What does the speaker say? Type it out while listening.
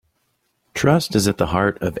Trust is at the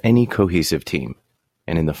heart of any cohesive team,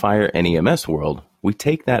 and in the fire and EMS world, we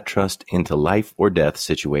take that trust into life or death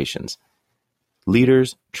situations.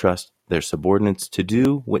 Leaders trust their subordinates to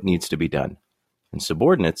do what needs to be done, and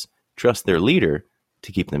subordinates trust their leader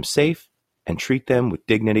to keep them safe and treat them with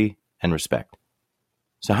dignity and respect.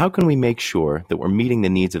 So how can we make sure that we're meeting the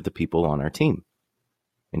needs of the people on our team?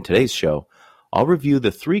 In today's show, I'll review the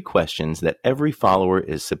 3 questions that every follower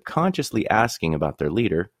is subconsciously asking about their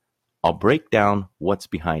leader. I'll break down what's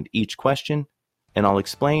behind each question, and I'll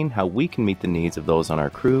explain how we can meet the needs of those on our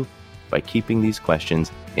crew by keeping these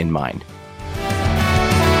questions in mind.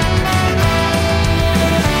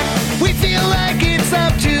 We feel like it's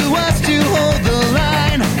up to us to hold the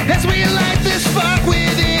line as we light this spark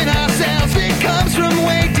within ourselves. It comes from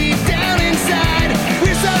way deep down inside.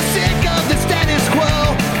 We're so sick of the status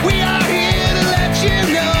quo. We are here to let you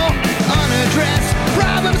know. Unaddressed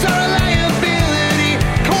problems are a liability.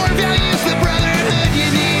 Core values, the brotherhood you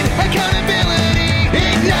need. Accountability.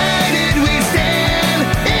 Ignited we stand.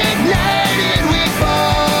 Ignited we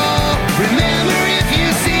fall. Remember, if you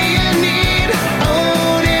see a need,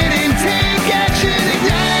 own it and take action.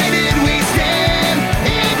 Ignited we stand.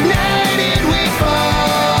 Ignited we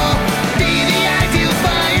fall. Be the ideal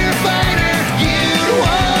firefighter you'd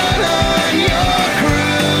want on your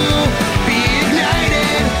crew. Be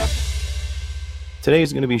ignited. Today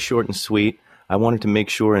is going to be short and sweet. I wanted to make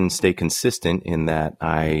sure and stay consistent in that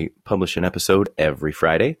I publish an episode every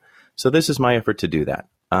Friday. So this is my effort to do that.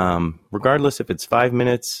 Regardless if it's 5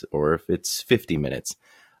 minutes or if it's 50 minutes,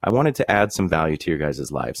 I wanted to add some value to your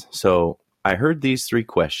guys' lives. So I heard these 3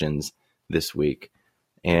 questions this week,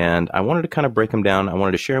 and I wanted to kind of break them down. I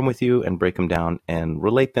wanted to share them with you and break them down and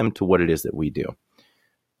relate them to what it is that we do.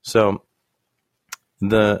 So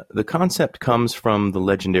the concept comes from the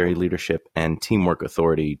legendary leadership and teamwork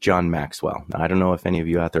authority, John Maxwell. Now, I don't know if any of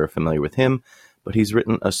you out there are familiar with him, but he's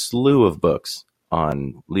written a slew of books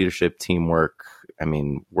on leadership, teamwork. I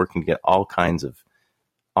mean, working to get all kinds of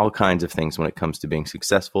things when it comes to being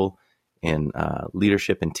successful in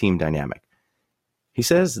leadership and team dynamic. He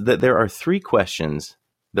says that there are 3 questions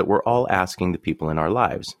that we're all asking the people in our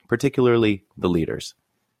lives, particularly the leaders.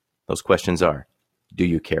 Those questions are, do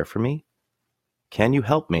you care for me? Can you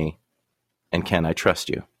help me? And can I trust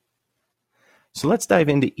you? So let's dive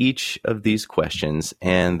into each of these questions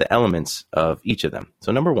and the elements of each of them.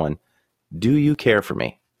 So number 1, do you care for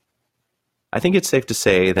me? I think it's safe to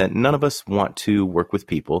say that none of us want to work with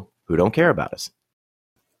people who don't care about us.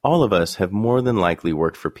 All of us have more than likely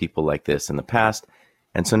worked for people like this in the past,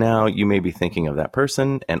 and so now you may be thinking of that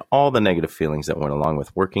person and all the negative feelings that went along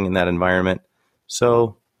with working in that environment.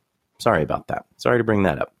 So sorry about that. Sorry to bring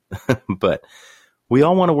that up. But we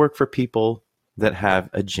all want to work for people that have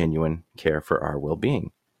a genuine care for our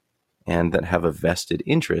well-being and that have a vested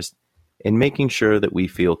interest in making sure that we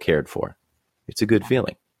feel cared for. It's a good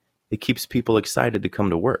feeling. It keeps people excited to come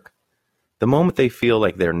to work. The moment they feel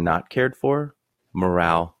like they're not cared for,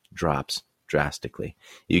 morale drops drastically.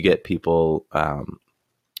 You get people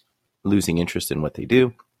losing interest in what they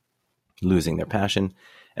do, losing their passion,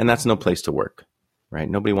 and that's no place to work, right?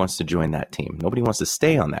 Nobody wants to join that team. Nobody wants to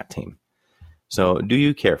stay on that team. So, do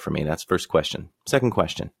you care for me? That's first question. Second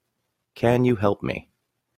question, can you help me?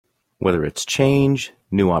 Whether it's change,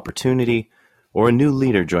 new opportunity, or a new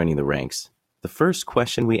leader joining the ranks, the first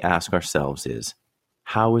question we ask ourselves is,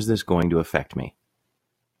 how is this going to affect me?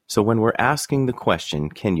 So when we're asking the question,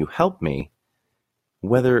 can you help me?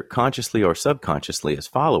 Whether consciously or subconsciously as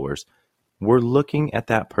followers, we're looking at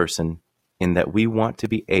that person in that we want to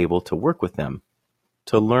be able to work with them,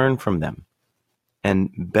 to learn from them,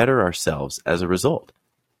 and better ourselves as a result.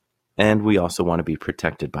 And we also want to be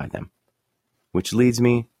protected by them. Which leads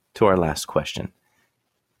me to our last question.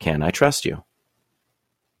 Can I trust you?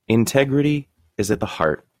 Integrity is at the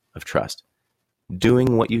heart of trust.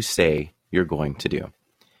 Doing what you say you're going to do.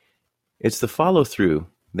 It's the follow-through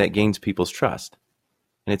that gains people's trust.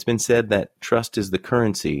 And it's been said that trust is the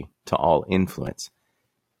currency to all influence.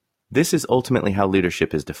 This is ultimately how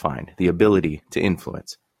leadership is defined, the ability to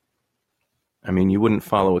influence. I mean, you wouldn't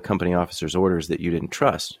follow a company officer's orders that you didn't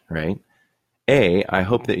trust, right? A, I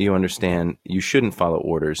hope that you understand you shouldn't follow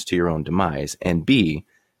orders to your own demise. And B,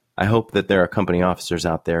 I hope that there are company officers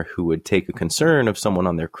out there who would take a concern of someone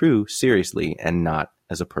on their crew seriously and not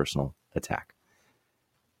as a personal attack.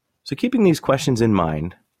 So keeping these questions in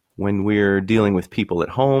mind when we're dealing with people at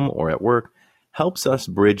home or at work helps us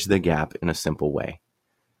bridge the gap in a simple way.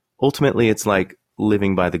 Ultimately, it's like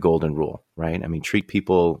living by the golden rule, right? I mean, treat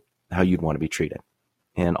people how you'd want to be treated.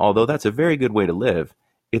 And although that's a very good way to live,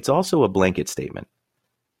 it's also a blanket statement.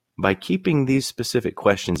 By keeping these specific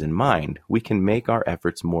questions in mind, we can make our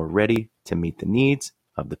efforts more ready to meet the needs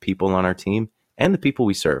of the people on our team and the people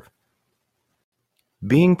we serve.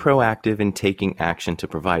 Being proactive in taking action to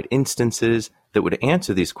provide instances that would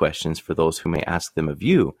answer these questions for those who may ask them of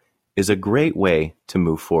you is a great way to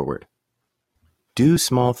move forward. Do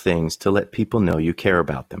small things to let people know you care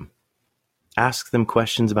about them. Ask them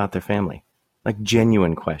questions about their family, like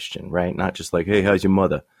genuine question, right? Not just like, hey, how's your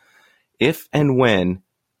mother? If and when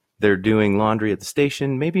they're doing laundry at the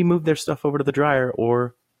station, maybe move their stuff over to the dryer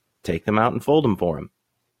or take them out and fold them for them.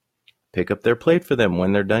 Pick up their plate for them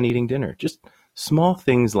when they're done eating dinner. Just small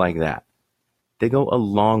things like that. They go a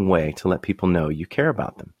long way to let people know you care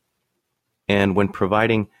about them. And when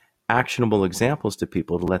providing actionable examples to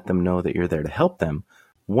people to let them know that you're there to help them,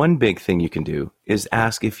 one big thing you can do is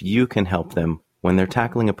ask if you can help them when they're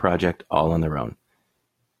tackling a project all on their own.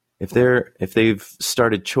 If they've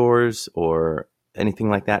started chores or anything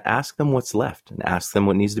like that, ask them what's left and ask them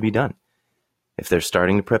what needs to be done. If they're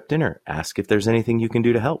starting to prep dinner, ask if there's anything you can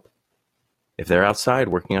do to help. If they're outside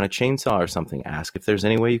working on a chainsaw or something, ask if there's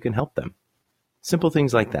any way you can help them. Simple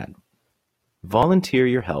things like that. Volunteer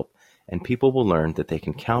your help, and people will learn that they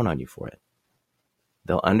can count on you for it.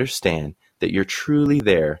 They'll understand that you're truly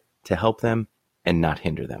there to help them and not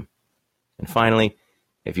hinder them. And finally,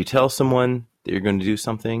 if you tell someone that you're going to do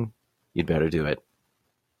something, you'd better do it.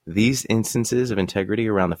 These instances of integrity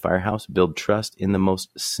around the firehouse build trust in the most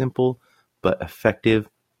simple but effective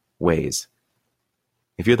ways.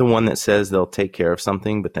 If you're the one that says they'll take care of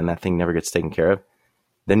something, but then that thing never gets taken care of,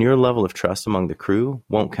 then your level of trust among the crew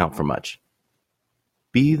won't count for much.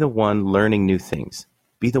 Be the one learning new things.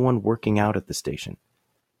 Be the one working out at the station.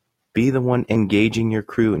 Be the one engaging your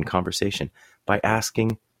crew in conversation by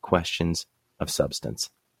asking questions of substance.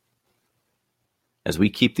 As we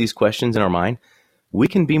keep these questions in our mind, we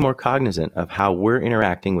can be more cognizant of how we're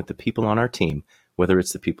interacting with the people on our team, whether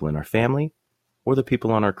it's the people in our family or the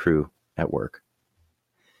people on our crew at work.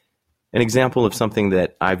 An example of something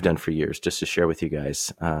that I've done for years, just to share with you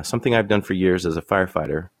guys, something I've done for years as a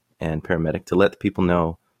firefighter and paramedic to let the people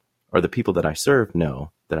know, or the people that I serve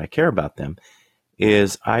know that I care about them,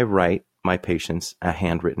 is I write my patients a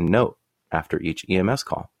handwritten note after each EMS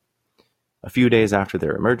call. A few days after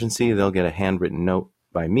their emergency, they'll get a handwritten note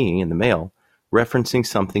by me in the mail referencing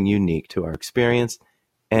something unique to our experience,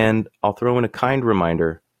 and I'll throw in a kind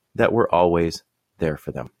reminder that we're always there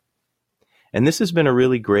for them. And this has been a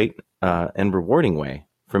really great and rewarding way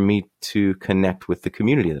for me to connect with the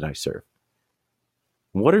community that I serve.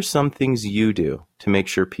 What are some things you do to make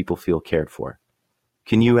sure people feel cared for?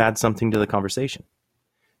 Can you add something to the conversation?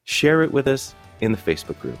 Share it with us in the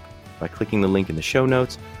Facebook group by clicking the link in the show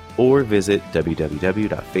notes or visit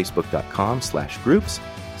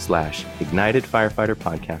www.facebook.com/groups/Ignited Firefighter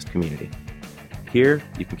Podcast Community. Here,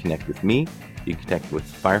 you can connect with me, you can connect with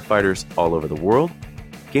firefighters all over the world,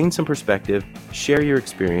 gain some perspective, share your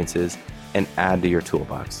experiences, and add to your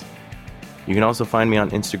toolbox. You can also find me on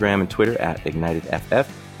Instagram and Twitter at IgnitedFF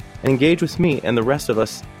and engage with me and the rest of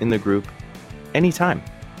us in the group anytime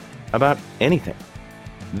about anything.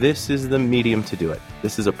 This is the medium to do it.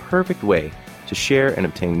 This is a perfect way to share and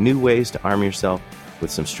obtain new ways to arm yourself with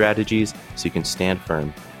some strategies so you can stand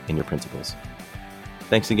firm in your principles.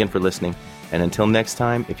 Thanks again for listening, and until next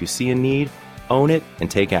time, if you see a need, own it and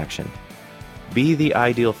take action. Be the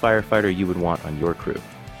ideal firefighter you would want on your crew.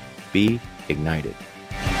 Be ignited.